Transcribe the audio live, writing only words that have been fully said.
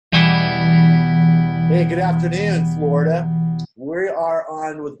Hey, good afternoon, Florida. We are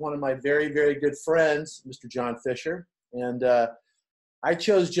on with one of my very, very good friends, Mr. John Fischer. And I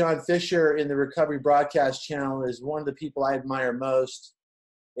chose John Fischer in the Recovery Broadcast Channel as one of the people I admire most.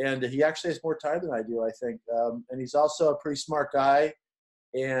 And he actually has more time than I do, I think. And he's also a pretty smart guy.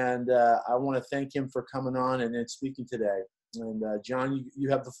 And I want to thank him for coming on and speaking today. And John, you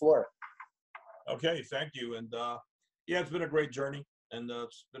have the floor. Okay, thank you. And yeah, it's been a great journey, and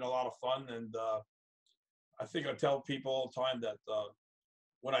it's been a lot of fun. And I think I tell people all the time that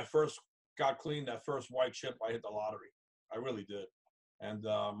when I first got clean, that first white chip, I hit the lottery. I really did. And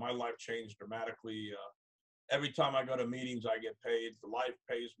my life changed dramatically. Every time I go to meetings, I get paid. The life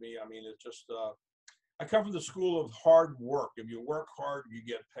pays me. I mean, it's just, I come from the school of hard work. If you work hard, you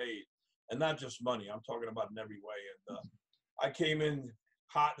get paid. And not just money. I'm talking about in every way. And I came in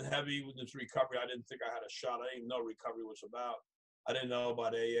hot and heavy with this recovery. I didn't think I had a shot. I didn't know recovery was about. I didn't know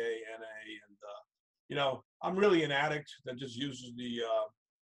about AA, NA, and you know, I'm really an addict that just uses the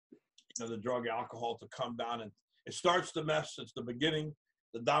the drug alcohol to come down, and it starts the mess. It's the beginning.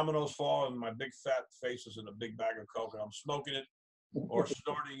 The dominoes fall, and my big fat face is in a big bag of coke, and I'm smoking it, or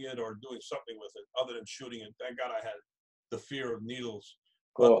snorting it, or doing something with it other than shooting it. Thank God I had the fear of needles.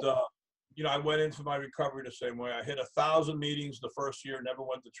 Cool. But you know, I went into my recovery the same way. I hit 1,000 meetings the first year, never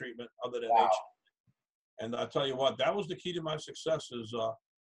went to treatment other than Wow. And I tell you what, that was the key to my success, is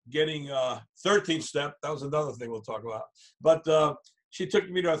getting 13th step. That was another thing we'll talk about. But she took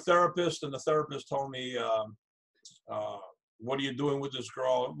me to a therapist, and the therapist told me, what are you doing with this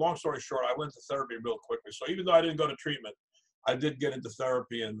girl? Long story short, I went to therapy real quickly. So even though I didn't go to treatment, I did get into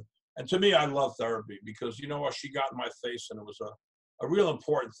therapy. And to me, I love therapy because, you know what, she got in my face, and it was a real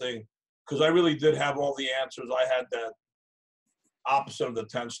important thing, because I really did have all the answers. I had that opposite of the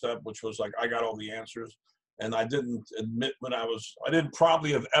 10th step, which was like, I got all the answers. And I didn't admit I didn't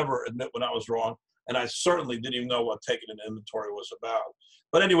probably have ever admit when I was wrong. And I certainly didn't even know what taking an inventory was about.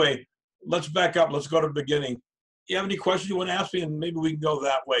 But anyway, let's back up. Let's go to the beginning. You have any questions you want to ask me? And maybe we can go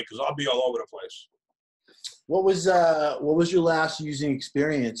that way, because I'll be all over the place. What was your last using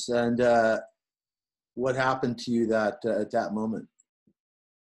experience, and what happened to you at that moment?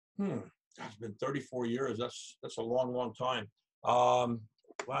 It's been 34 years. That's a long, long time.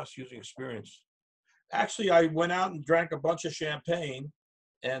 Last using experience. Actually, I went out and drank a bunch of champagne,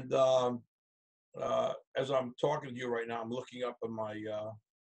 and as I'm talking to you right now, I'm looking up on my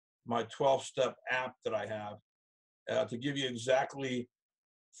 12-step app that I have to give you exactly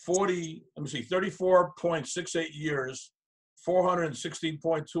 34.68 years,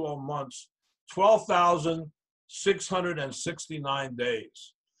 416.20 months, 12,669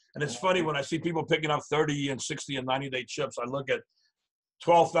 days. And it's funny when I see people picking up 30 and 60 and 90-day chips, I look at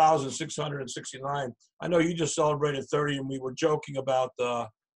 12,669. I know you just celebrated 30, and we were joking about a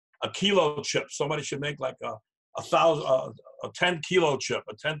kilo chip. Somebody should make like a 10-kilo chip,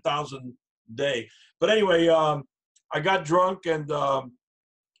 a 10,000 day. But anyway, I got drunk, and I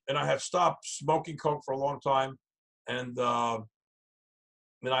had stopped smoking coke for a long time, and then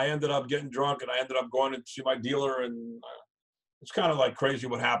I ended up getting drunk, and I ended up going to see my dealer, and it's kind of like crazy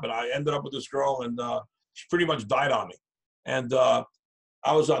what happened. I ended up with this girl, and she pretty much died on me, and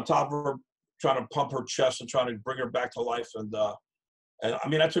I was on top of her, trying to pump her chest and trying to bring her back to life. And I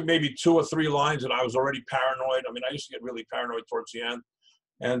mean, I took maybe 2 or 3 lines, and I was already paranoid. I mean, I used to get really paranoid towards the end.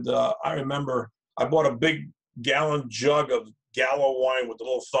 And I remember I bought a big gallon jug of Gallo wine with a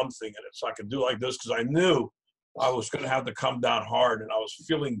little thumb thing in it, so I could do like this, because I knew I was going to have to come down hard. And I was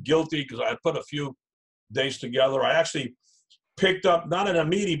feeling guilty because I had put a few days together. I actually picked up, not an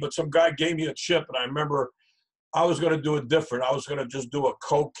immediate, but some guy gave me a chip, and I remember I was going to do it different. I was going to just do a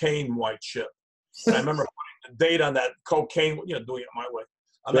cocaine white chip. And I remember putting the date on that cocaine, doing it my way,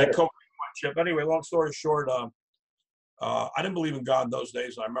 on that cocaine white chip. Anyway, long story short, I didn't believe in God in those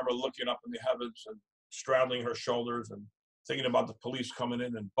days. And I remember looking up in the heavens and straddling her shoulders and thinking about the police coming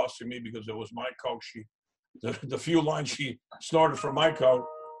in and busting me because it was my coke. The few lines she snorted from my coke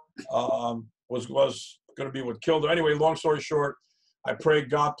was going to be what killed her. Anyway, long story short, I prayed,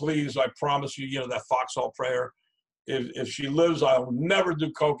 God, please, I promise you, that foxhole prayer. If she lives, I'll never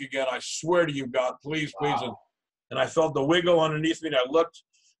do coke again. I swear to you, God, please, please. Wow. And I felt the wiggle underneath me, and I looked,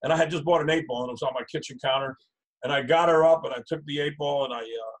 and I had just bought an 8-ball, and it was on my kitchen counter. And I got her up, and I took the 8-ball, and I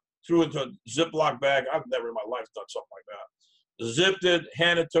threw it into a Ziploc bag. I've never in my life done something like that. Zipped it,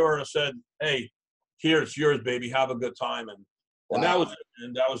 handed it to her, and said, hey, here, it's yours, baby. Have a good time. And that was it.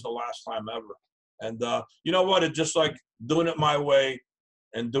 And that was the last time ever. And you know what? It's just like doing it my way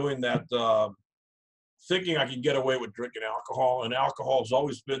and doing that, thinking I could get away with drinking alcohol. And alcohol has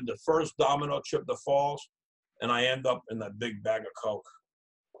always been the first domino chip that falls. And I end up in that big bag of Coke.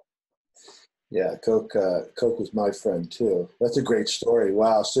 Yeah, Coke was my friend too. That's a great story.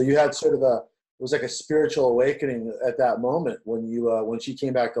 Wow. So you had sort of it was like a spiritual awakening at that moment when when she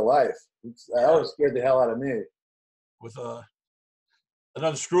came back to life. That Yeah, always scared the hell out of me. with an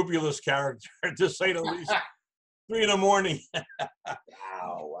unscrupulous character, to say the least. 3 in the morning.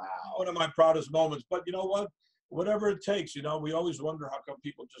 Wow, wow. One of my proudest moments. But you know what? Whatever it takes, we always wonder how come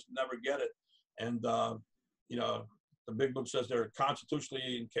people just never get it. And, you know, the big book says they're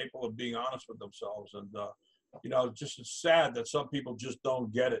constitutionally incapable of being honest with themselves. And, just it's sad that some people just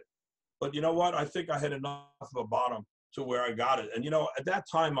don't get it. But you know what? I think I had enough of a bottom to where I got it. And, at that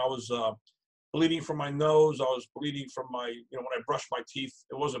time I was bleeding from my nose. I was bleeding from when I brushed my teeth,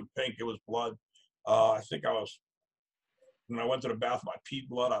 it wasn't pink, it was blood. I think when I went to the bathroom, I peed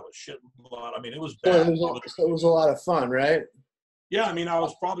blood. I was shitting blood. I mean, it was bad. So it was a lot of fun, right? Yeah, I mean, I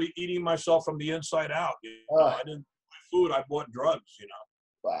was probably eating myself from the inside out. Uh, I didn't buy food. I bought drugs.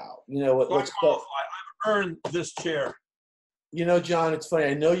 wow. You know what? So I've earned this chair. John, it's funny.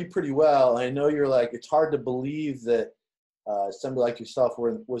 I know you pretty well. I know you're like, it's hard to believe that somebody like yourself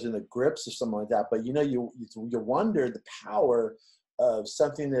was in the grips of something like that. But you wonder the power of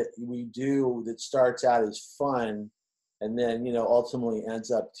something that we do that starts out as fun, and then ultimately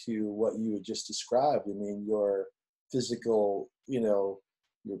ends up to what you had just described. I mean, your physical, your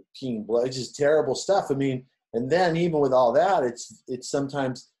peeing blood, it's just terrible stuff. I mean, and then even with all that, it's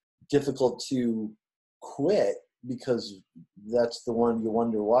sometimes difficult to quit, because that's the one you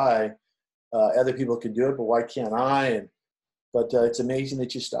wonder why other people can do it, but why can't I? But it's amazing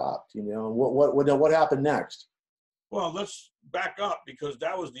that you stopped. What happened next? Well, let's back up, because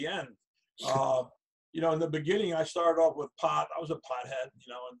that was the end. In the beginning, I started off with pot. I was a pothead,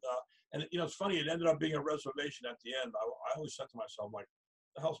 and it's funny. It ended up being a reservation at the end. I always said to myself, like,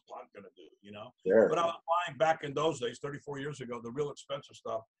 the hell's pot gonna do, Sure. But I was buying back in those days, 34 years ago, the real expensive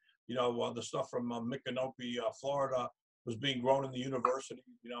stuff. The stuff from Micanopy, Florida, was being grown in the university,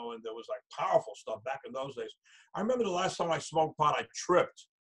 and there was like powerful stuff back in those days. I remember the last time I smoked pot, I tripped,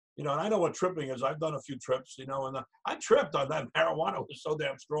 and I know what tripping is. I've done a few trips, and I tripped on that marijuana. It was so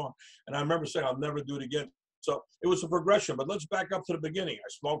damn strong. And I remember saying, I'll never do it again. So it was a progression, but let's back up to the beginning. I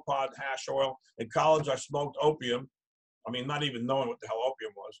smoked pot, hash oil. In college, I smoked opium. I mean, not even knowing what the hell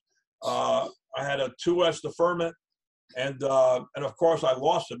opium was. I had a 2S deferment. And of course, I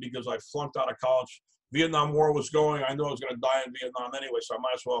lost it because I flunked out of college. Vietnam War was going. I knew I was going to die in Vietnam anyway, so I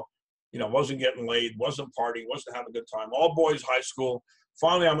might as well, wasn't getting laid, wasn't partying, wasn't having a good time. All boys high school.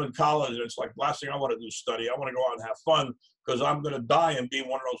 Finally, I'm in college, and it's like, last thing I want to do is study. I want to go out and have fun, because I'm going to die and be in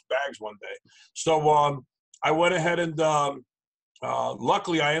one of those bags one day. So I went ahead and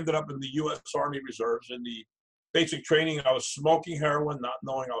luckily I ended up in the U.S. Army Reserves. In the basic training, I was smoking heroin, not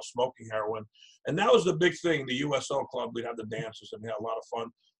knowing I was smoking heroin. And that was the big thing, the USO club. We'd have the dances, and we had a lot of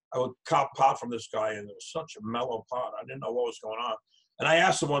fun. I would cop pot from this guy, and it was such a mellow pot. I didn't know what was going on. And I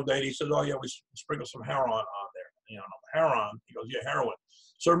asked him one day, and he said, oh, yeah, we sprinkle some heroin on there. Heroin. He goes, yeah, heroin.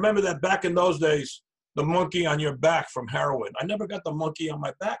 So remember that back in those days, the monkey on your back from heroin. I never got the monkey on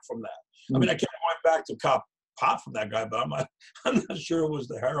my back from that. I mean, I kept going back to cop pot from that guy, but I'm not sure it was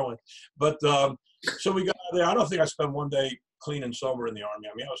the heroin. But so we got out there. I don't think I spent one day clean and sober in the Army.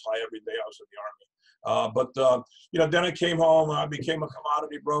 I mean, I was high every day I was in the Army. Then I came home and I became a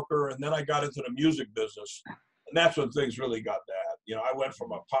commodity broker, and then I got into the music business. And that's when things really got bad. I went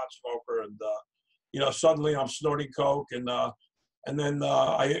from a pot smoker, and, suddenly I'm snorting coke, and then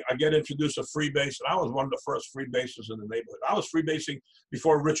I get introduced to freebase, and I was one of the first freebasers in the neighborhood. I was freebasing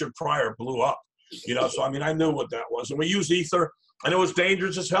before Richard Pryor blew up, so I mean, I knew what that was. And we used ether, and it was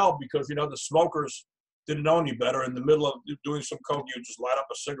dangerous as hell, because, the smokers didn't know any better. In the middle of doing some coke, you just light up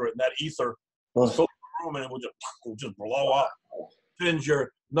a cigarette, and that ether would fill the room, and it would just blow up. Singe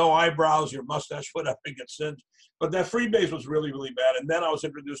no eyebrows, your mustache, whatever, gets singed. But that freebase was really, really bad. And then I was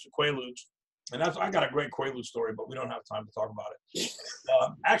introduced to Quaaludes. And I got a great Quaalude story, but we don't have time to talk about it.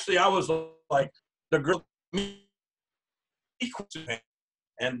 Actually, I was like the girl, and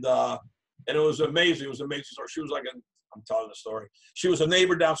it was amazing. It was an amazing story. She was like, I'm telling the story. She was a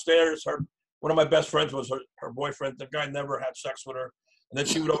neighbor downstairs. One of my best friends was her boyfriend. The guy never had sex with her. And then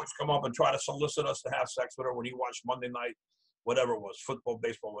she would always come up and try to solicit us to have sex with her when he watched Monday night, whatever it was, football,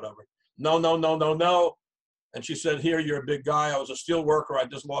 baseball, whatever. No. And she said, here, you're a big guy. I was a steel worker. I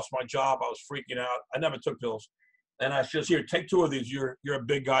just lost my job. I was freaking out. I never took pills. And I said, here, take 2 of these. You're a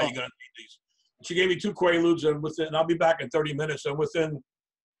big guy. You're going to need these. And she gave me 2 Quaaludes, and I'll be back in 30 minutes. And within,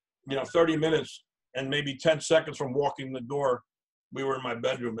 30 minutes and maybe 10 seconds from walking the door, we were in my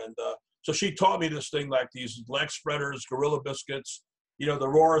bedroom. And so she taught me this thing, like these leg spreaders, Gorilla Biscuits, the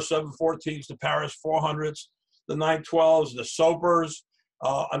Aurora 714s, the Paris 400s, the 912s, the Soapers.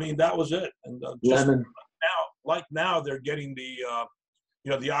 I mean, that was it. And just Lemon. now they're getting the,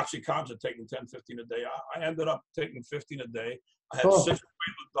 the Oxycontin, taking 10, 15 a day. I ended up taking 15 a day. I had 6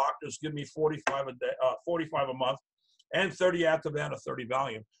 doctors give me 45 a day, 45 a month, and 30 Ativan, 30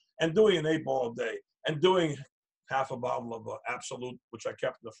 Valium, and doing an 8-ball a day, and doing half a bottle of Absolute, which I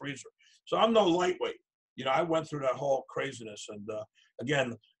kept in the freezer. So I'm no lightweight. I went through that whole craziness, and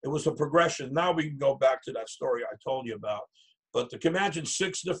again, it was a progression. Now we can go back to that story I told you about. But to imagine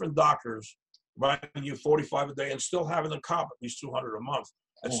 6 different doctors writing you 45 a day and still having them comp at least 200 a month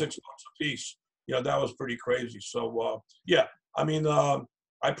at $6 a piece, that was pretty crazy. So yeah, I mean,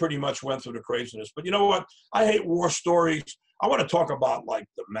 I pretty much went through the craziness. But you know what? I hate war stories. I want to talk about like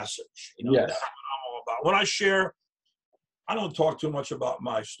the message. Yes. That's what I'm all about. When I share, I don't talk too much about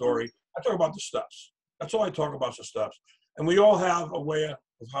my story. I talk about the steps. That's all I talk about, the steps. And we all have a way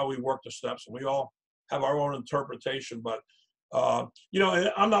of how we work the steps, and we all have our own interpretation. But, and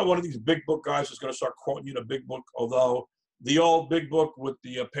I'm not one of these big book guys that's going to start quoting you the big book, although the old big book with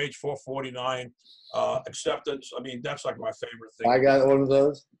the page 449, acceptance, I mean, that's like my favorite thing. I got one of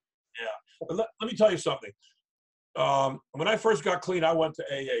those. Yeah. But let me tell you something. When I first got clean, I went to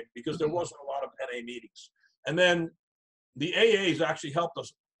AA because there wasn't a lot of NA meetings. And then the AAs actually helped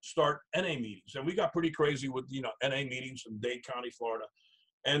us start NA meetings, and we got pretty crazy with NA meetings in Dade County, Florida.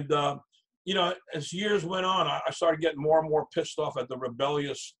 And as years went on, I started getting more and more pissed off at the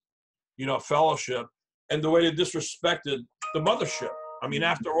rebellious fellowship and the way they disrespected the mothership. I mean,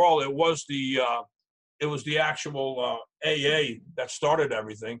 after all, it was the actual AA that started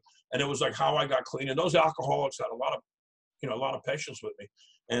everything, and it was like how I got clean. And those alcoholics had a lot of patience with me,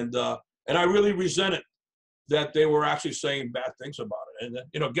 and I really resented that they were actually saying bad things about it.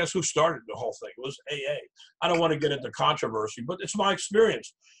 And guess who started the whole thing? It was AA. I don't want to get into controversy, but it's my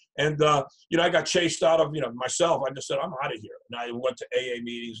experience. And I got chased out of myself. I just said, I'm out of here. And I went to AA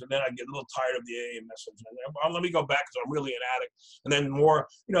meetings, and then I get a little tired of the AA message. And well, let me go back because I'm really an addict. And then more,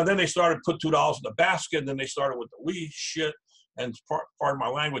 then they started to put $2 in the basket, and then they started with the wee shit, and pardon my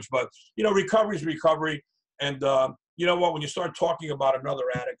language, but recovery is recovery. And you know what? When you start talking about another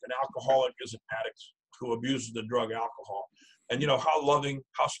addict, an alcoholic is an addict who abuses the drug alcohol. And how loving,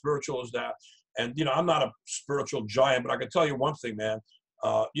 how spiritual is that? And I'm not a spiritual giant, but I can tell you one thing, man.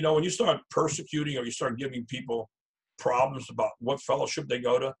 When you start persecuting or you start giving people problems about what fellowship they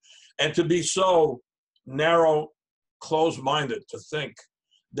go to, and to be so narrow, closed-minded to think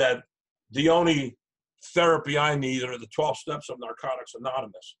that the only therapy I need are the 12 steps of Narcotics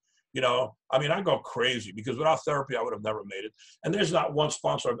Anonymous. I mean, I go crazy because without therapy, I would have never made it. And there's not one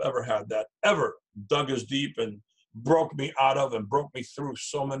sponsor I've ever had that ever dug as deep and broke me out of and broke me through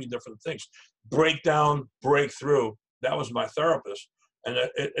so many different things. Breakdown, breakthrough. That was my therapist. And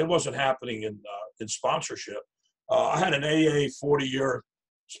it wasn't happening in sponsorship. I had an AA 40-year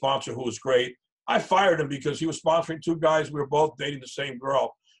sponsor who was great. I fired him because he was sponsoring 2 guys. We were both dating the same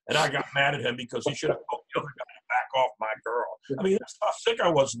girl. And I got mad at him because he should have told the other guy to back off my girl. I mean, that's how sick I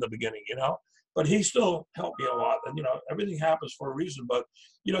was in the beginning, but he still helped me a lot. And, everything happens for a reason. But,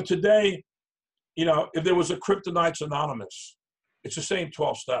 today, if there was a Kryptonites Anonymous, it's the same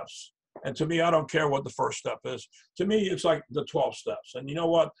 12 steps. And to me, I don't care what the first step is. To me, it's like the 12 steps. And you know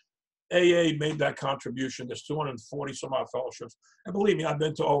what? AA made that contribution. There's 240 some odd fellowships. And believe me, I've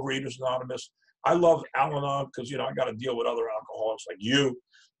been to Overeaters Anonymous. I love Al-Anon because, I got to deal with other alcoholics like you.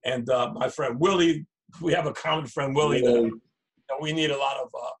 And my friend Willie, we have a common friend, Willie, that we need a lot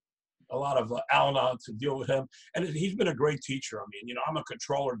of Al-Anon to deal with him. And he's been a great teacher. I mean, I'm a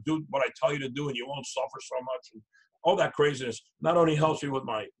controller. Do what I tell you to do and you won't suffer so much. And all that craziness not only helps me with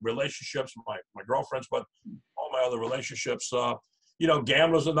my relationships, my girlfriends, but all my other relationships.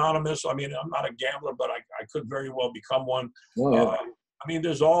 Gamblers Anonymous. I mean, I'm not a gambler, but I could very well become one. I mean,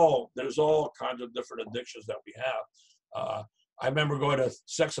 there's all kinds of different addictions that we have. I remember going to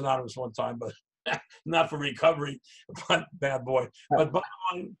Sex Anonymous one time, but not for recovery, but bad boy. But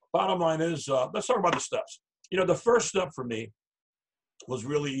bottom line is, let's talk about the steps. The first step for me was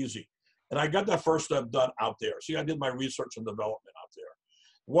really easy. And I got that first step done out there. See, I did my research and development out there.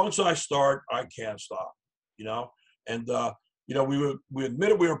 Once I start, I can't stop, And, we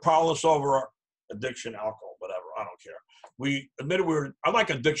admitted we were powerless over our addiction, alcohol, whatever. I don't care. We admitted I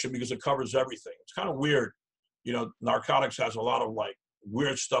like addiction because it covers everything. It's kind of weird. Narcotics has a lot of like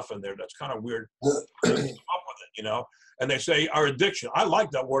weird stuff in there that's kind of weird. Up with it, And they say our addiction. I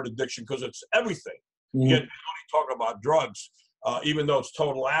like that word addiction because it's everything. Mm-hmm. Yet they only talk about drugs, even though it's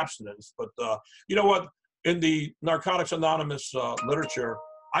total abstinence. But you know what? In the Narcotics Anonymous literature,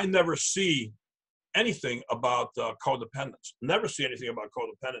 I never see anything about codependence. Never see anything about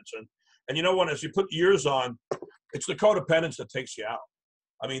codependence. And you know what? As you put years on, it's the codependence that takes you out.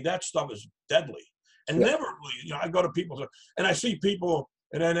 I mean, that stuff is deadly. And Yeah. never really, you know, I go to people and I see people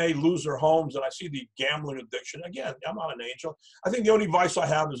in NA lose their homes, and I see the gambling addiction. Again, I'm not an angel. I think the only vice I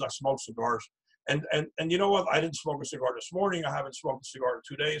have is I smoke cigars. And you know what? I didn't smoke a cigar this morning. I haven't smoked a cigar in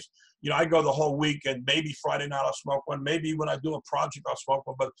 2 days. You know, I go the whole week, and maybe Friday night I'll smoke one. Maybe when I do a project, I'll smoke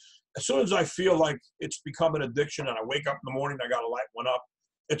one. But as soon as I feel like it's become an addiction and I wake up in the morning, I got to light one up,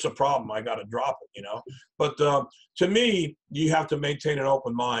 it's a problem. I got to drop it, you know. But to me, you have to maintain an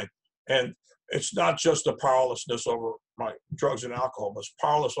open mind. And it's not just a powerlessness over my drugs and alcohol, but it's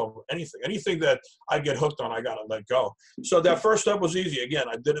powerless over anything. Anything that I get hooked on, I got to let go. So that first step was easy. Again,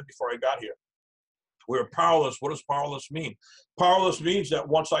 I did it before I got here. We're powerless. What does powerless mean? Powerless means that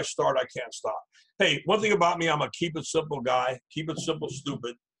once I start, I can't stop. Hey, one thing about me, I'm a keep it simple guy, keep it simple,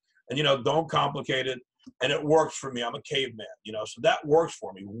 stupid, and, you know, don't complicate it. And it works for me. I'm a caveman, you know, so that works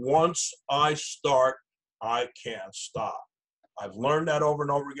for me. Once I start, I can't stop. I've learned that over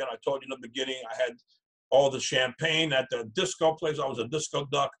and over again. I told you in the beginning, I had all the champagne at the disco place. I was a disco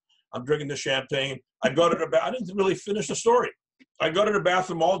duck. I'm drinking the champagne. I go to the bathroom. I didn't really finish the story. I go to the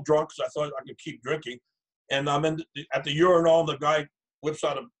bathroom all drunk because I thought I could keep drinking. And I'm at the urinal. The guy whips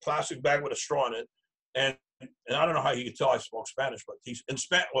out a plastic bag with a straw in it. And I don't know how he could tell I spoke Spanish, but he's in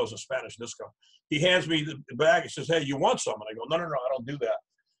Spanish. Well, it was a Spanish disco. He hands me the bag. He says, "Hey, you want some?" And I go, no, I don't do that.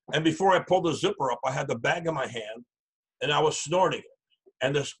 And before I pulled the zipper up, I had the bag in my hand, and I was snorting it.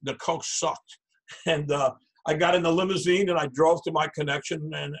 And the coke sucked. And I got in the limousine, and I drove to my connection,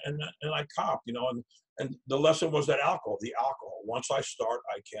 and I copped, you know. And the lesson was that the alcohol. Once I start,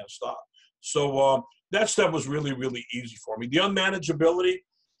 I can't stop. So that step was really, really easy for me. The unmanageability,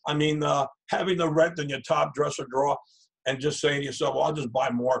 I mean, having the rent in your top dresser drawer and just saying to yourself, well, I'll just buy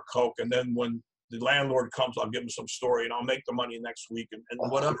more Coke. And then when the landlord comes, I'll give him some story and I'll make the money next week and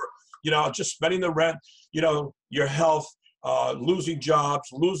whatever. You know, just spending the rent, you know, your health, losing jobs,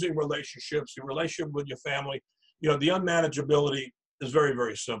 losing relationships, your relationship with your family. You know, the unmanageability is very,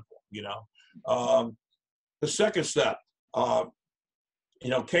 very simple, you know. The second step, you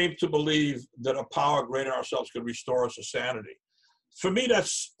know, came to believe that a power greater than ourselves could restore us to sanity. For me,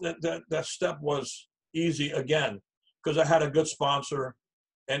 that step was easy again, because I had a good sponsor.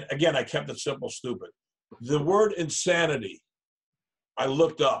 And again, I kept it simple, stupid. The word insanity, I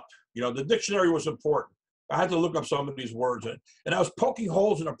looked up. You know, the dictionary was important. I had to look up some of these words. And I was poking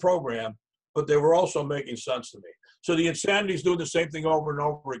holes in a program, but they were also making sense to me. So the insanity is doing the same thing over and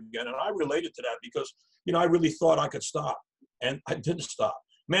over again. And I related to that because, you know, I really thought I could stop. And I didn't stop.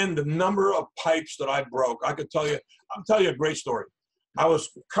 Man, the number of pipes that I broke, I could tell you, I'll tell you a great story. I was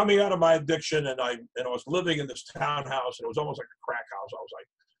coming out of my addiction, and I was living in this townhouse, and it was almost like a crack house. I was like,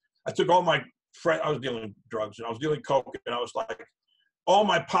 I took all my friends, I was dealing drugs, and I was dealing coke, and I was like, all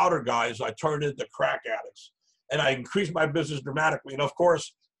my powder guys, I turned into crack addicts, and I increased my business dramatically. And of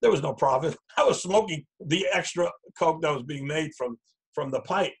course, there was no profit. I was smoking the extra coke that was being made from the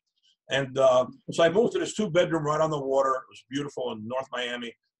pipe. And so I moved to this 2-bedroom right on the water. It was beautiful in North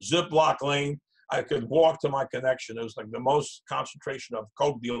Miami, Ziploc Lane. I could walk to my connection. It was like the most concentration of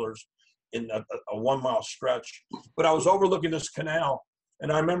coke dealers in a 1-mile stretch. But I was overlooking this canal,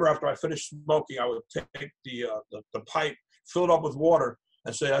 and I remember after I finished smoking, I would take the pipe, fill it up with water,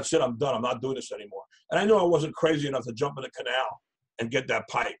 and say, "That's it, I'm done. I'm not doing this anymore." And I knew I wasn't crazy enough to jump in the canal and get that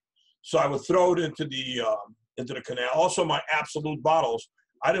pipe. So I would throw it into the canal. Also, my Absolute bottles.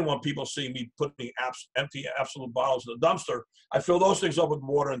 I didn't want people seeing me putting empty Absolute bottles in the dumpster. I fill those things up with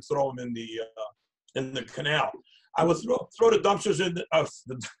water and throw them in the canal. I would throw the dumpsters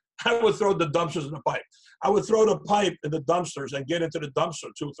I would throw the dumpsters in the pipe. I would throw the pipe in the dumpsters and get into the dumpster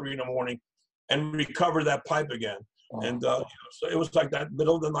 2 or 3 in the morning and recover that pipe again. Oh. And you know, so it was like that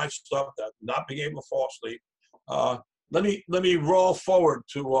middle of the night stuff, that not being able to fall asleep. Let me roll forward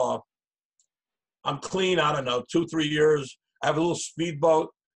to I'm clean. I don't know, 2 or 3 years. I have a little speedboat,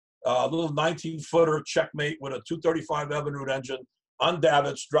 a little 19-footer Checkmate with a 235 Evinrude engine, on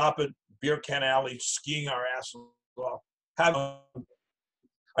davits, drop it, beer can alley, skiing our asses off. I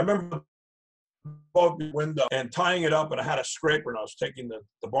remember the window and tying it up, and I had a scraper, and I was taking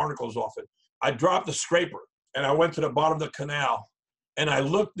the barnacles off it. I dropped the scraper, and I went to the bottom of the canal, and I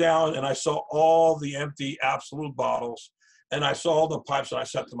looked down, and I saw all the empty Absolute bottles, and I saw all the pipes, and I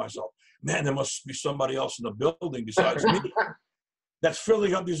said to myself, man, there must be somebody else in the building besides me that's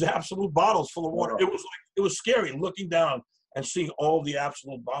filling up these Absolute bottles full of water. It was scary looking down and seeing all the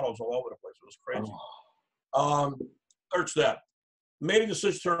Absolute bottles all over the place. It was crazy. Third step, made a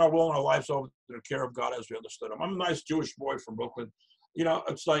decision to turn our will and our lives over to the care of God as we understood him. I'm a nice Jewish boy from Brooklyn. You know,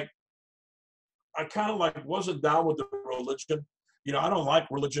 it's like, I kind of like wasn't down with the religion. You know, I don't like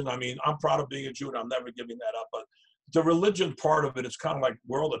religion. I mean, I'm proud of being a Jew, and I'm never giving that up. But the religion part of it is kind of like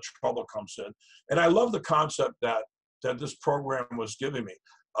where all the trouble comes in. And I love the concept that this program was giving me,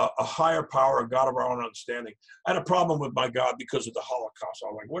 a higher power, a God of our own understanding. I had a problem with my God because of the Holocaust. I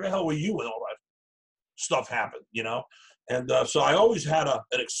was like, where the hell were you when all that stuff happened, you know? And so I always had an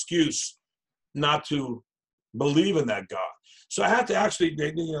excuse not to believe in that God. So I had to actually,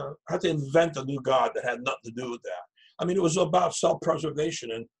 I had to invent a new God that had nothing to do with that. I mean, it was about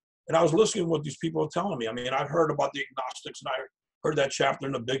self-preservation. And I was listening to what these people were telling me. I mean, I'd heard about the agnostics, and I heard that chapter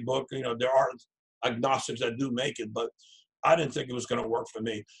in the big book. You know, there are agnostics that do make it, but I didn't think it was going to work for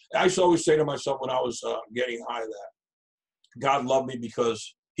me. I used to always say to myself when I was getting high that God loved me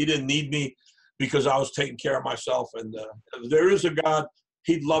because he didn't need me, because I was taking care of myself. And if there is a God,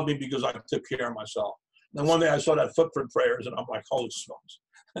 he'd love me because I took care of myself. And one day I saw that footprint prayers, and I'm like, holy smokes.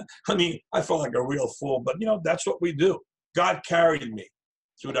 I mean, I felt like a real fool, but, you know, that's what we do. God carried me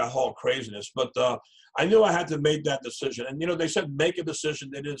through that whole craziness. But I knew I had to make that decision. And, you know, they said make a decision.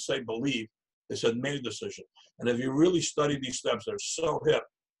 They didn't say believe. They said made a decision. And if you really study these steps, they're so hip.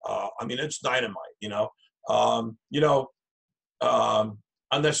 I mean, it's dynamite, you know. On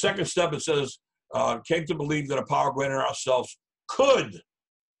the second step, it says, came to believe that a power greater than ourselves could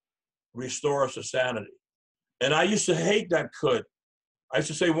restore us to sanity. And I used to hate that could. I used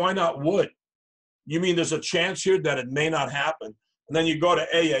to say, why not would? You mean there's a chance here that it may not happen? And then you go to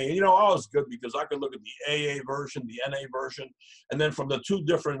AA, and you know, I was good because I could look at the AA version, the NA version, and then from the two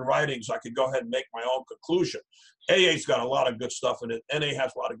different writings, I could go ahead and make my own conclusion. AA's got a lot of good stuff in it. NA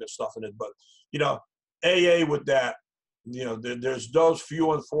has a lot of good stuff in it. But, you know, AA with that, you know, there's those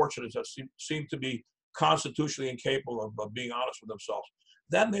few unfortunates that seem to be constitutionally incapable of being honest with themselves.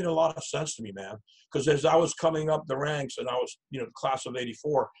 That made a lot of sense to me, man. Because as I was coming up the ranks and I was, you know, the class of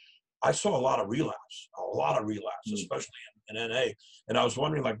 84, I saw a lot of relapse, especially in NA. And I was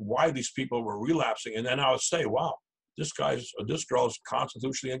wondering, like, why these people were relapsing. And then I would say, wow, this girl is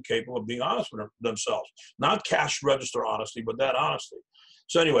constitutionally incapable of being honest with themselves. Not cash register honesty, but that honesty.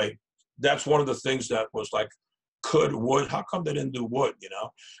 So anyway, that's one of the things that was like, could, would. How come they didn't do would, you know?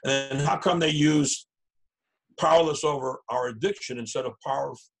 And how come they used powerless over our addiction instead of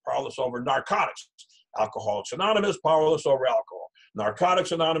powerless over narcotics? Alcoholics Anonymous, powerless over alcohol.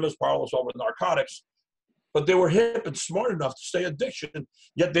 Narcotics Anonymous, powerless over narcotics. But they were hip and smart enough to say addiction,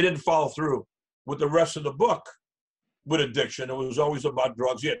 yet they didn't follow through with the rest of the book with addiction. It was always about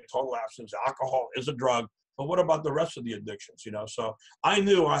drugs. Yeah, total abstinence. Alcohol is a drug. But what about the rest of the addictions, you know? So I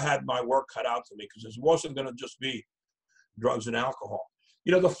knew I had my work cut out to me because it wasn't going to just be drugs and alcohol.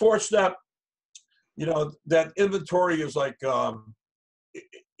 You know, the fourth step, you know, that inventory is like,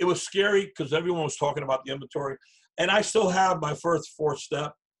 it was scary because everyone was talking about the inventory. And I still have my fourth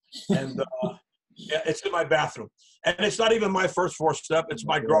step. And yeah, it's in my bathroom. And it's not even my fourth step. It's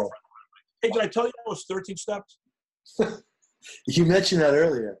my girlfriend. Hey, did I tell you it was 13 steps? You mentioned that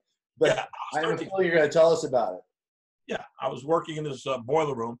earlier. But yeah, I have a feeling you're going to tell us about it. Yeah, I was working in this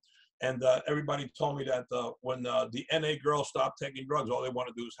boiler room, and everybody told me that when the NA girls stop taking drugs, all they want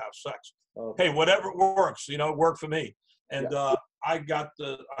to do is have sex. Okay. Hey, whatever works, you know, it worked for me. And yeah. I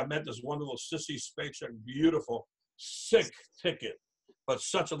met this one little sissy spaceship, beautiful, sick ticket, but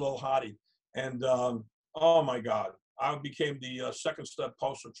such a little hottie. And oh my God, I became the second step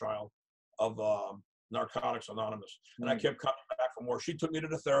poster child of Narcotics Anonymous. And I kept coming back for more. She took me to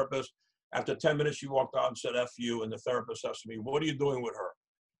the therapist. After 10 minutes, she walked out and said, F you. And the therapist asked me, what are you doing with her?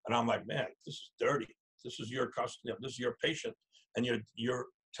 And I'm like, man, this is dirty. This is your customer. This is your patient. And you're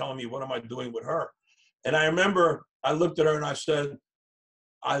telling me, what am I doing with her? And I remember I looked at her and I said,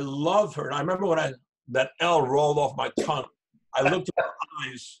 I love her. And I remember when that L rolled off my tongue. I looked at her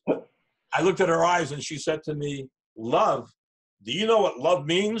eyes. I looked at her eyes and she said to me, love. Do you know what love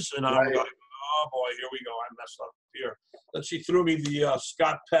means? And I'm like, oh boy, here we go. I messed up here. Then she threw me the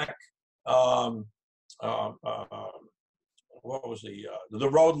Scott Peck, what was the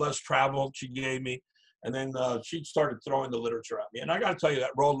Road Less Traveled she gave me. And then she started throwing the literature at me. And I got to tell you,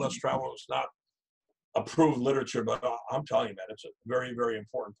 that Road Less Traveled is not approved literature, but I'm telling you, man, it's a very, very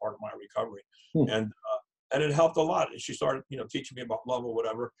important part of my recovery. And it helped a lot. And she started, you know, teaching me about love or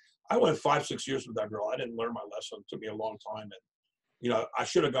whatever. I went 5-6 years with that girl. I didn't learn my lesson. It took me a long time. And, you know, I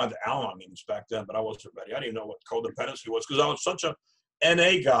should have gone to Al-Anon meetings back then, but I wasn't ready. I didn't even know what codependency was because I was such a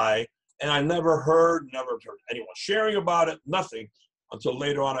NA guy, and I never heard anyone sharing about it, nothing, until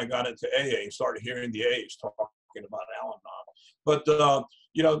later on I got into AA and started hearing the A's talking about Al-Anon. But,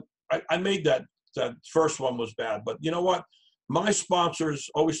 you know, I made that first one was bad. But you know what? My sponsors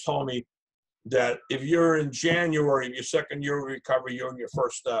always told me that if you're in January of your second year of recovery, you're in your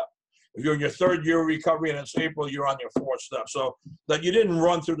first step. If you're in your third year of recovery and it's April, you're on your fourth step. So that you didn't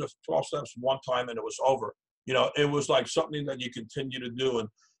run through the 12 steps one time and it was over. You know, it was like something that you continue to do. And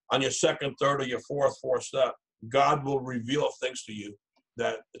on your second, third, or your fourth step, God will reveal things to you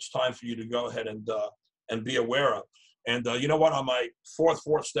that it's time for you to go ahead and be aware of. And you know what? On my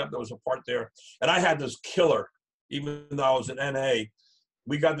fourth step, there was a part there, and I had this killer, even though I was an NA.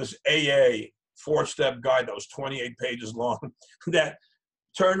 We got this AA 4-step guide that was 28 pages long that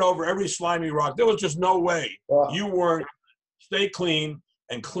turned over every slimy rock. There was just no way you weren't stay clean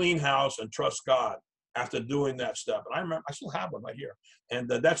and clean house and trust God after doing that step. And I remember, I still have one right here. And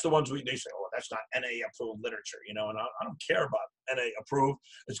that's the ones they say, oh, that's not NA approved literature, you know, and I don't care about NA approved.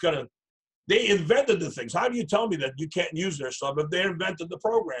 They invented the things. How do you tell me that you can't use their stuff if they invented the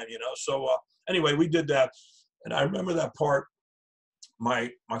program, you know? So anyway, we did that. And I remember that part.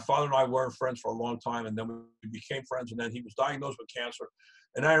 My father and I were friends for a long time, and then we became friends, and then he was diagnosed with cancer.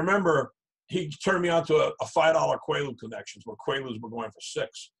 And I remember he turned me on to a $5 Quaalude connections where Quaaludes were going for $6.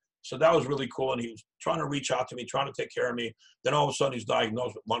 So that was really cool. And he was trying to reach out to me, trying to take care of me. Then all of a sudden he's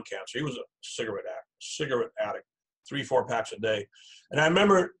diagnosed with lung cancer. He was a cigarette addict, 3-4 packs a day. And I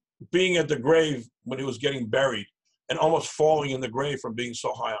remember being at the grave when he was getting buried and almost falling in the grave from being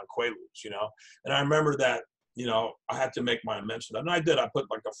so high on Quaaludes, you know? And I remember that, you know, I had to make my amends to that. And I did. I put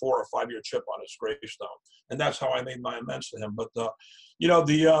like a 4 or 5 year chip on his gravestone. And that's how I made my amends to him. But, you know,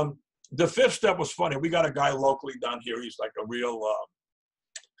 the 5th step was funny. We got a guy locally down here. He's like a real,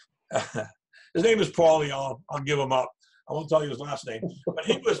 his name is Paulie. I'll give him up. I won't tell you his last name. But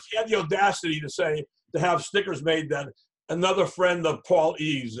he had the audacity to have stickers made that another friend of Paul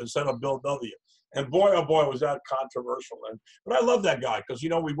E's instead of Bill W. And boy, oh boy, was that controversial. But I love that guy because, you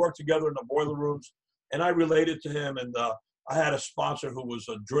know, we worked together in the boiler rooms and I related to him. And I had a sponsor who was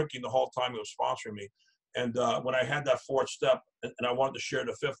drinking the whole time he was sponsoring me. And when I had that 4th step and I wanted to share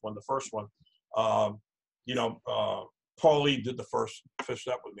the 5th one, the first one, you know, Paul Lee did the 5th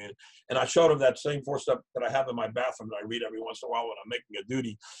step with me. And I showed him that same 4th step that I have in my bathroom that I read every once in a while when I'm making a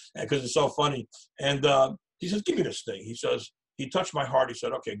duty because it's so funny. And he says, give me this thing. He says, he touched my heart. He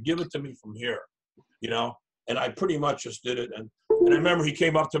said, okay, give it to me from here, you know? And I pretty much just did it. And I remember he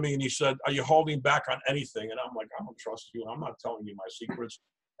came up to me and he said, are you holding back on anything? And I'm like, I don't trust you. I'm not telling you my secrets.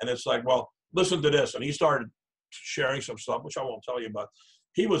 And it's like, well, listen to this. And he started sharing some stuff, which I won't tell you, but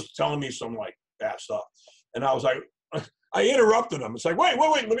he was telling me some like bad stuff. And I was like, I interrupted him. It's like, wait,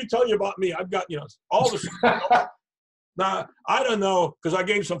 let me tell you about me. I've got, you know, all this. Now, I don't know, because I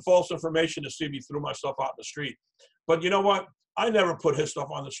gave some false information to see if he threw my stuff out in the street. But you know what? I never put his stuff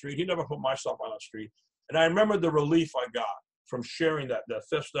on the street. He never put my stuff on the street. And I remember the relief I got from sharing that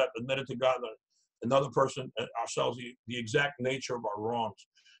 5th step, admitted to God, another person, and ourselves, the exact nature of our wrongs.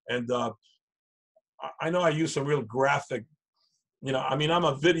 And I know I use some real graphic, you know, I mean, I'm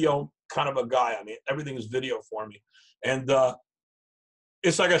a video kind of a guy. I mean, everything is video for me. And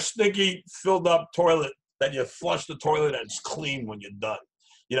it's like a stinky, filled up toilet that you flush the toilet and it's clean when you're done.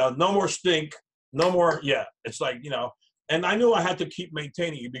 You know, no more stink, no more, yeah. It's like, you know, and I knew I had to keep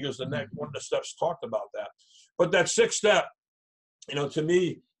maintaining it because the next one of the steps talked about that. But that 6th step, you know, to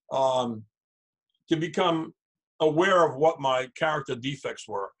me, to become aware of what my character defects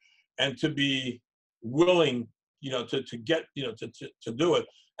were and to be willing, you know, to get, you know, to do it.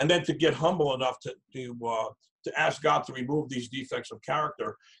 And then to get humble enough to ask God to remove these defects of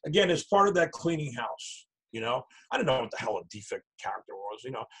character. Again, it's part of that cleaning house, you know. I didn't know what the hell a defect character was, you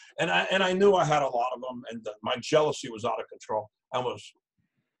know. And I knew I had a lot of them, and my jealousy was out of control. I got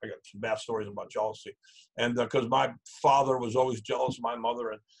some bad stories about jealousy. And because my father was always jealous of my mother.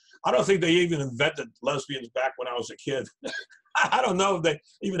 And I don't think they even invented lesbians back when I was a kid. I don't know if they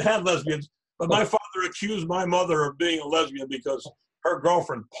even had lesbians. But my father accused my mother of being a lesbian because her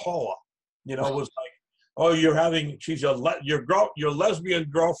girlfriend, Paula, you know, was like, oh, she's your lesbian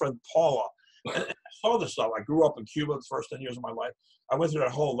girlfriend, Paula. And I saw this stuff. I grew up in Cuba the first 10 years of my life. I went through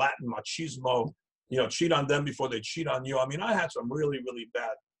that whole Latin machismo, you know, cheat on them before they cheat on you. I mean, I had some really, really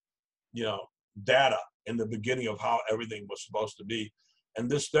bad, you know, data in the beginning of how everything was supposed to be. And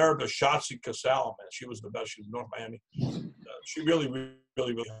this therapist, Shotzi Casal, man, she was the best. She was in North Miami. She really,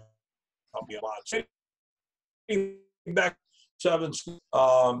 really, really helped me a lot. Back 7,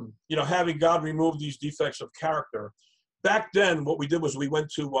 you know, having God remove these defects of character. Back then, what we did was we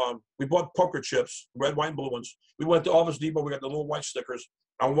bought poker chips, red, white, and blue ones. We went to Office Depot. We got the little white stickers.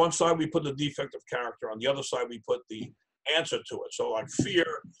 On one side, we put the defect of character. On the other side, we put the answer to it. So like fear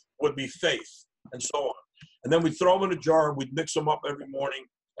would be faith and so on. And then we throw them in a jar. We'd mix them up every morning.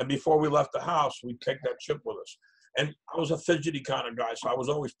 And before we left the house, we'd take that chip with us. And I was a fidgety kind of guy, so I was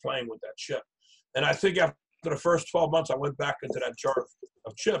always playing with that chip. And I think after the first 12 months, I went back into that jar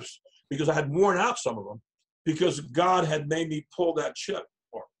of chips because I had worn out some of them because God had made me pull that chip,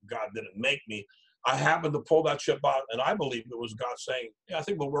 or God didn't make me. I happened to pull that chip out, and I believe it was God saying, yeah, I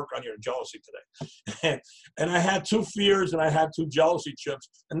think we'll work on your jealousy today. And I had 2 fears, and I had 2 jealousy chips,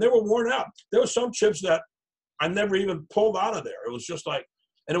 and they were worn out. There were some chips that I never even pulled out of there. It was just like,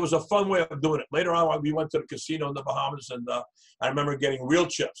 and it was a fun way of doing it. Later on, we went to the casino in the Bahamas, and I remember getting real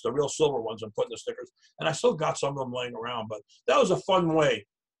chips, the real silver ones, and putting the stickers. And I still got some of them laying around, but that was a fun way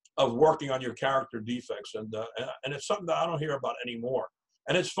of working on your character defects. And it's something that I don't hear about anymore.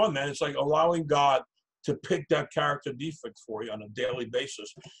 And it's fun, man. It's like allowing God to pick that character defect for you on a daily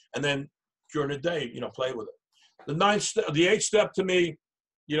basis. And then during the day, play with it. The 8th step to me,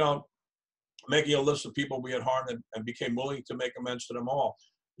 making a list of people we had harmed and became willing to make amends to them all.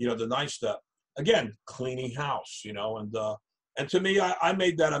 The 9th step, again, cleaning house, and to me, I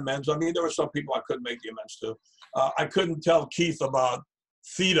made that amends. I mean, there were some people I couldn't make the amends to. I couldn't tell Keith about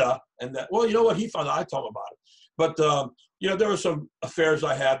Theta and that. Well, you know what? He found out. I told him about it. But there were some affairs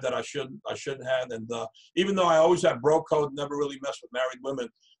I had that I shouldn't have. And even though I always had bro code, never really messed with married women,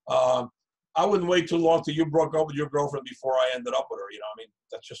 I wouldn't wait too long till you broke up with your girlfriend before I ended up with her. I mean,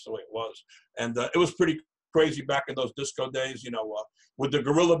 that's just the way it was. And it was pretty crazy back in those disco days, with the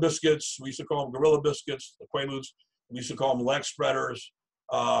Gorilla Biscuits. We used to call them Gorilla Biscuits, the Quaaludes. We used to call them leg spreaders.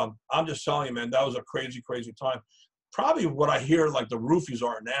 I'm just telling you, man, that was a crazy, crazy time. Probably what I hear like the roofies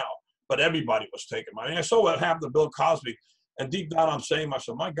are now, but everybody was taking. I mean, I saw what happened to Bill Cosby, and deep down I'm saying to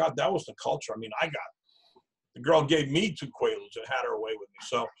myself, my God, that was the culture. I mean, the girl gave me 2 Quaaludes and had her away with me.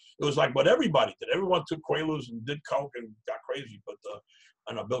 So it was like what everybody did. Everyone took Quaaludes and did coke and got crazy. But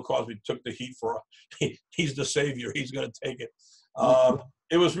I know Bill Cosby took the heat for he's the savior. He's going to take it.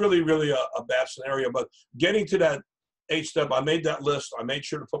 It was really, really a bad scenario. But getting to that 8th step, I made that list. I made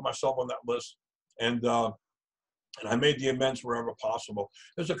sure to put myself on that list. And I made the amends wherever possible.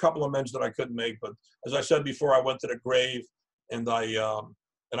 There's a couple of amends that I couldn't make. But as I said before, I went to the grave and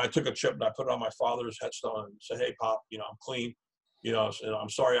I took a chip and I put it on my father's headstone and said, hey, Pop, I'm clean. And I'm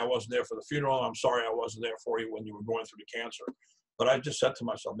sorry I wasn't there for the funeral. I'm sorry I wasn't there for you when you were going through the cancer. But I just said to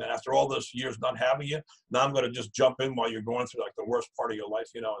myself, man, after all those years not having you, now I'm going to just jump in while you're going through like the worst part of your life,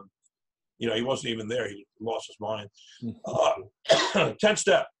 and he wasn't even there. He lost his mind. 10th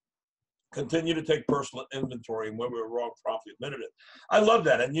step, continue to take personal inventory, and when we were wrong, promptly admitted it. I love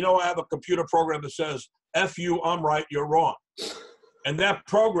that. And, I have a computer program that says, F you, I'm right, you're wrong. And that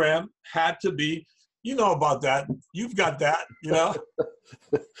program had to be, about that. You've got that,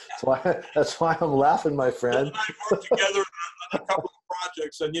 That's why I'm laughing, my friend. And I worked together on a couple of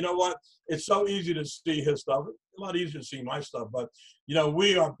projects, and you know what? It's so easy to see his stuff. It's a lot easier to see my stuff, but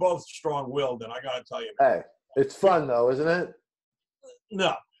we are both strong-willed, and I got to tell you, hey, it's fun though, isn't it?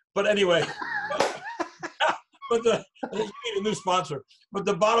 No, but anyway, but you need a new sponsor. But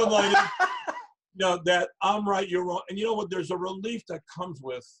the bottom line is, that I'm right, you're wrong, and you know what? There's a relief that comes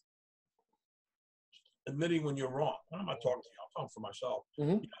with admitting when you're wrong. I'm not talking to you. I'm talking for myself.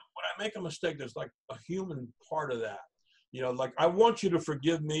 Mm-hmm. When I make a mistake, there's like a human part of that. Like I want you to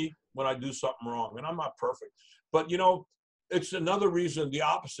forgive me when I do something wrong, and I'm not perfect. But it's another reason, the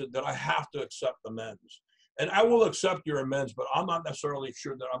opposite, that I have to accept amends. And I will accept your amends, but I'm not necessarily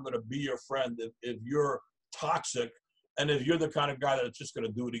sure that I'm going to be your friend if you're toxic and if you're the kind of guy that's just going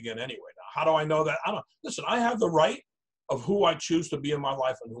to do it again anyway. Now, how do I know that? Listen, I have the right of who I choose to be in my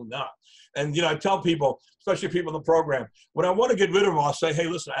life and who not. And, I tell people, especially people in the program, when I want to get rid of them, I'll say, hey,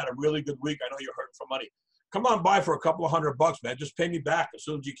 listen, I had a really good week. I know you're hurting for money. Come on by for a couple of $100, man. Just pay me back as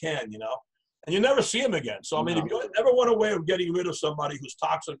soon as you can, And you never see them again. So, I mean, if you ever want a way of getting rid of somebody who's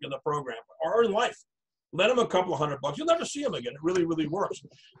toxic in the program or in life, let them a couple of $100. You'll never see them again. It really, really works.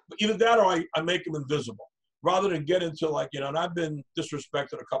 But either that or I make them invisible rather than get into like, and I've been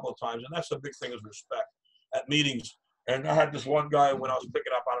disrespected a couple of times. And that's the big thing is respect at meetings. And I had this one guy when I was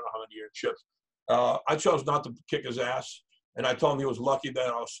picking up, I don't know how many year chips. I chose not to kick his ass. And I told him he was lucky that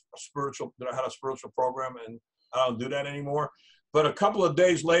I had a spiritual program, and I don't do that anymore. But a couple of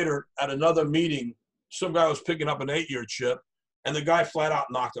days later at another meeting, some guy was picking up an 8-year chip, and the guy flat out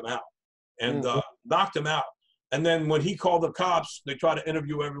knocked him out. And knocked him out. And then when he called the cops, they tried to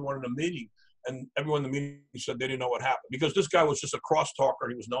interview everyone in the meeting, and everyone in the meeting said they didn't know what happened because this guy was just a crosstalker.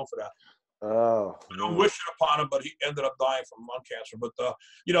 He was known for that. Oh, I don't wish it upon him, but he ended up dying from lung cancer. But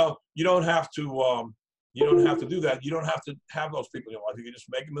you don't have to do that. You don't have to have those people in your life. You can just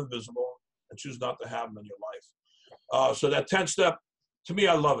make them invisible and choose not to have them in your life. So that 10th step, to me,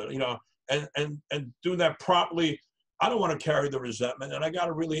 I love it. And doing that promptly. I don't want to carry the resentment, and I got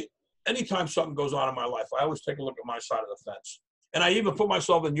to really. Anytime something goes on in my life, I always take a look at my side of the fence. And I even put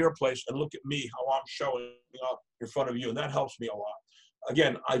myself in your place and look at me, how I'm showing up in front of you. And that helps me a lot.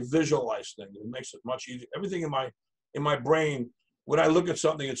 Again, I visualize things. It makes it much easier. Everything in my brain, when I look at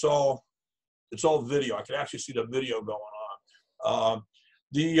something, it's all It's all video. I can actually see the video going on.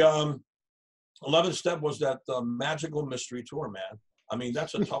 The 11th step was that magical mystery tour, man. I mean,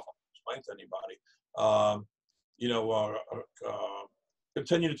 that's a tough one to explain to anybody.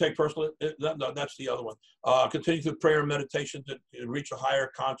 Continue to take personal, that's the other one. Continue through prayer and meditation to reach a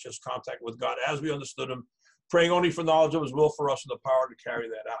higher conscious contact with God as we understood him, praying only for knowledge of his will for us and the power to carry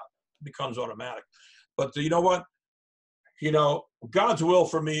that out. It becomes automatic. But you know what? God's will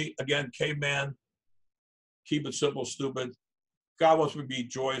for me, again, caveman, keep it simple, stupid. God wants me to be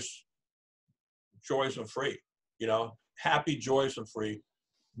joyous and free, happy, joyous, and free.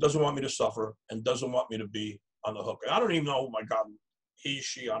 Doesn't want me to suffer and doesn't want me to be on the hook. I don't even know, my God, he,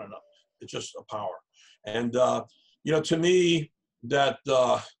 she, I don't know. It's just a power. And, to me, that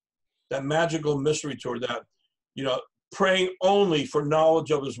magical mystery tour, that, praying only for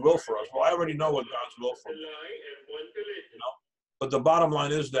knowledge of his will for us. Well, I already know what God's will for me. But the bottom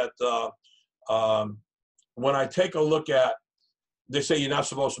line is that when I take a look at, they say you're not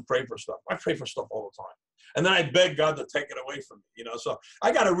supposed to pray for stuff. I pray for stuff all the time. And then I beg God to take it away from me, So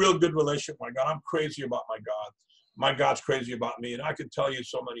I got a real good relationship with my God. I'm crazy about my God. My God's crazy about me. And I could tell you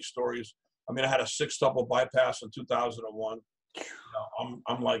so many stories. I mean, I had a 6-tuple bypass in 2001.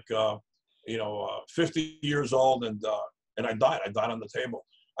 I'm like, 50 years old and I died. I died on the table.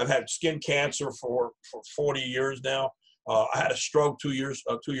 I've had skin cancer for 40 years now. I had a stroke 2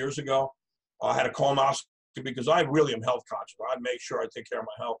 years ago. I had a colonoscopy because I really am health conscious. I make sure I take care of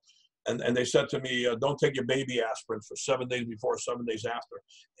my health. And they said to me, don't take your baby aspirin for 7 days before, 7 days after.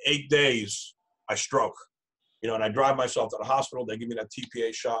 8 days, I stroke. And I drive myself to the hospital. They give me that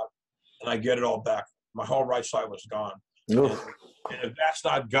TPA shot, and I get it all back. My whole right side was gone. And if that's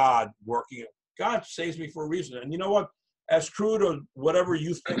not God working, God saves me for a reason. And you know what? As crude or whatever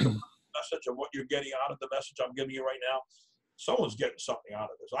you think of the message of what you're getting out of the message I'm giving you right now, someone's getting something out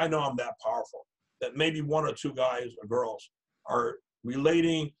of this. I know I'm that powerful, that maybe 1 or 2 guys or girls are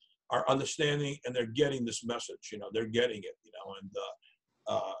relating, are understanding, and they're getting this message. They're getting it,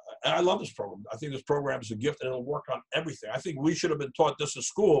 and I love this program. I think this program is a gift, and it'll work on everything. I think we should have been taught this in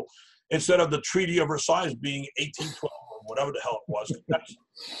school instead of the Treaty of Versailles being 1812 or whatever the hell it was. That's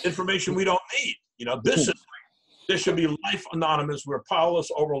information we don't need. This should be life anonymous. We're powerless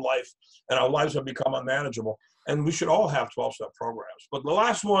over life, and our lives have become unmanageable. And we should all have 12-step programs. But the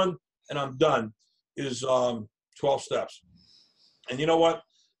last one, and I'm done, is 12 steps. And you know what?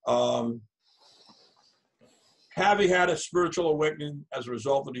 Having had a spiritual awakening as a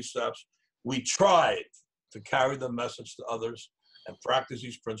result of these steps, we tried to carry the message to others and practice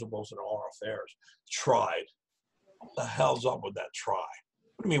these principles in all our affairs. Tried. What the hell's up with that try?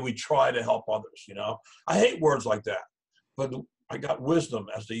 What do you mean we try to help others, I hate words like that. But I got wisdom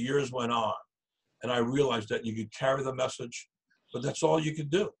as the years went on. And I realized that you could carry the message, but that's all you could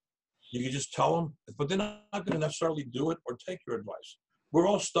do. You could just tell them, but they're not going to necessarily do it or take your advice. We're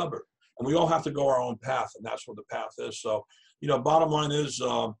all stubborn, and we all have to go our own path, and that's what the path is. So, bottom line is,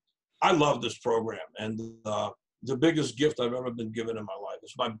 I love this program, and the biggest gift I've ever been given in my life.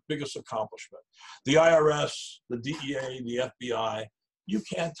 It's my biggest accomplishment. The IRS, the DEA, the FBI, you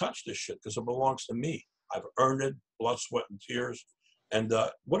can't touch this shit because it belongs to me. I've earned it, blood, sweat, and tears, and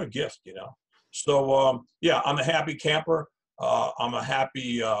what a gift, So, I'm a happy camper. I'm a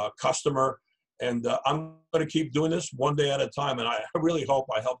happy customer, and I'm going to keep doing this one day at a time. And I really hope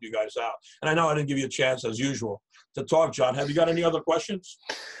I help you guys out. And I know I didn't give you a chance, as usual, to talk, John. Have you got any other questions?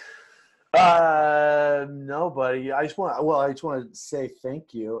 No, buddy. I just want to say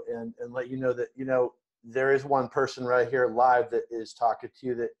thank you and let you know that, there is one person right here live that is talking to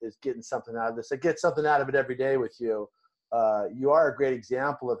you, that is getting something out of this. I get something out of it every day with you. You are a great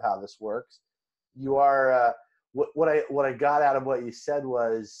example of how this works. You are, what I got out of what you said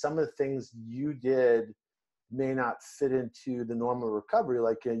was some of the things you did may not fit into the normal recovery.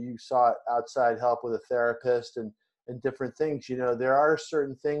 Like you sought outside help with a therapist and different things. There are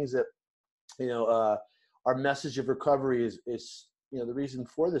certain things that, our message of recovery is the reason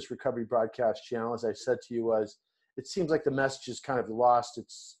for this recovery broadcast channel, as I said to you, was it seems like the message has kind of lost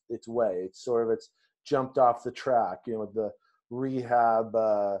its way. It's jumped off the track, with the rehab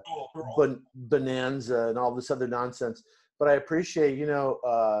bonanza and all this other nonsense. But I appreciate, you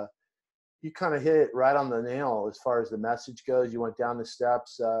kind of hit it right on the nail as far as the message goes. You went down the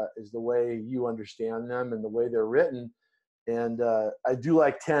steps, is the way you understand them and the way they're written. And I do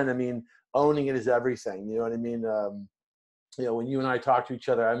like 10. I mean, owning it is everything. You know what I mean? When you and I talk to each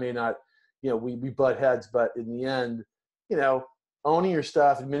other, I may not, we butt heads, but in the end, owning your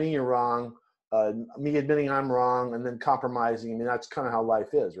stuff, admitting you're wrong, me admitting I'm wrong, and then compromising. I mean, that's kind of how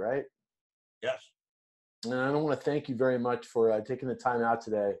life is, right? Yes. And I want to thank you very much for taking the time out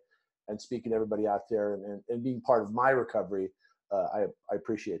today and speaking to everybody out there and being part of my recovery. I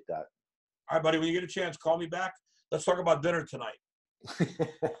appreciate that. All right, buddy. When you get a chance, call me back. Let's talk about dinner tonight.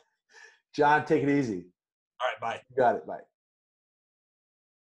 John, take it easy. All right, bye. You got it. Bye.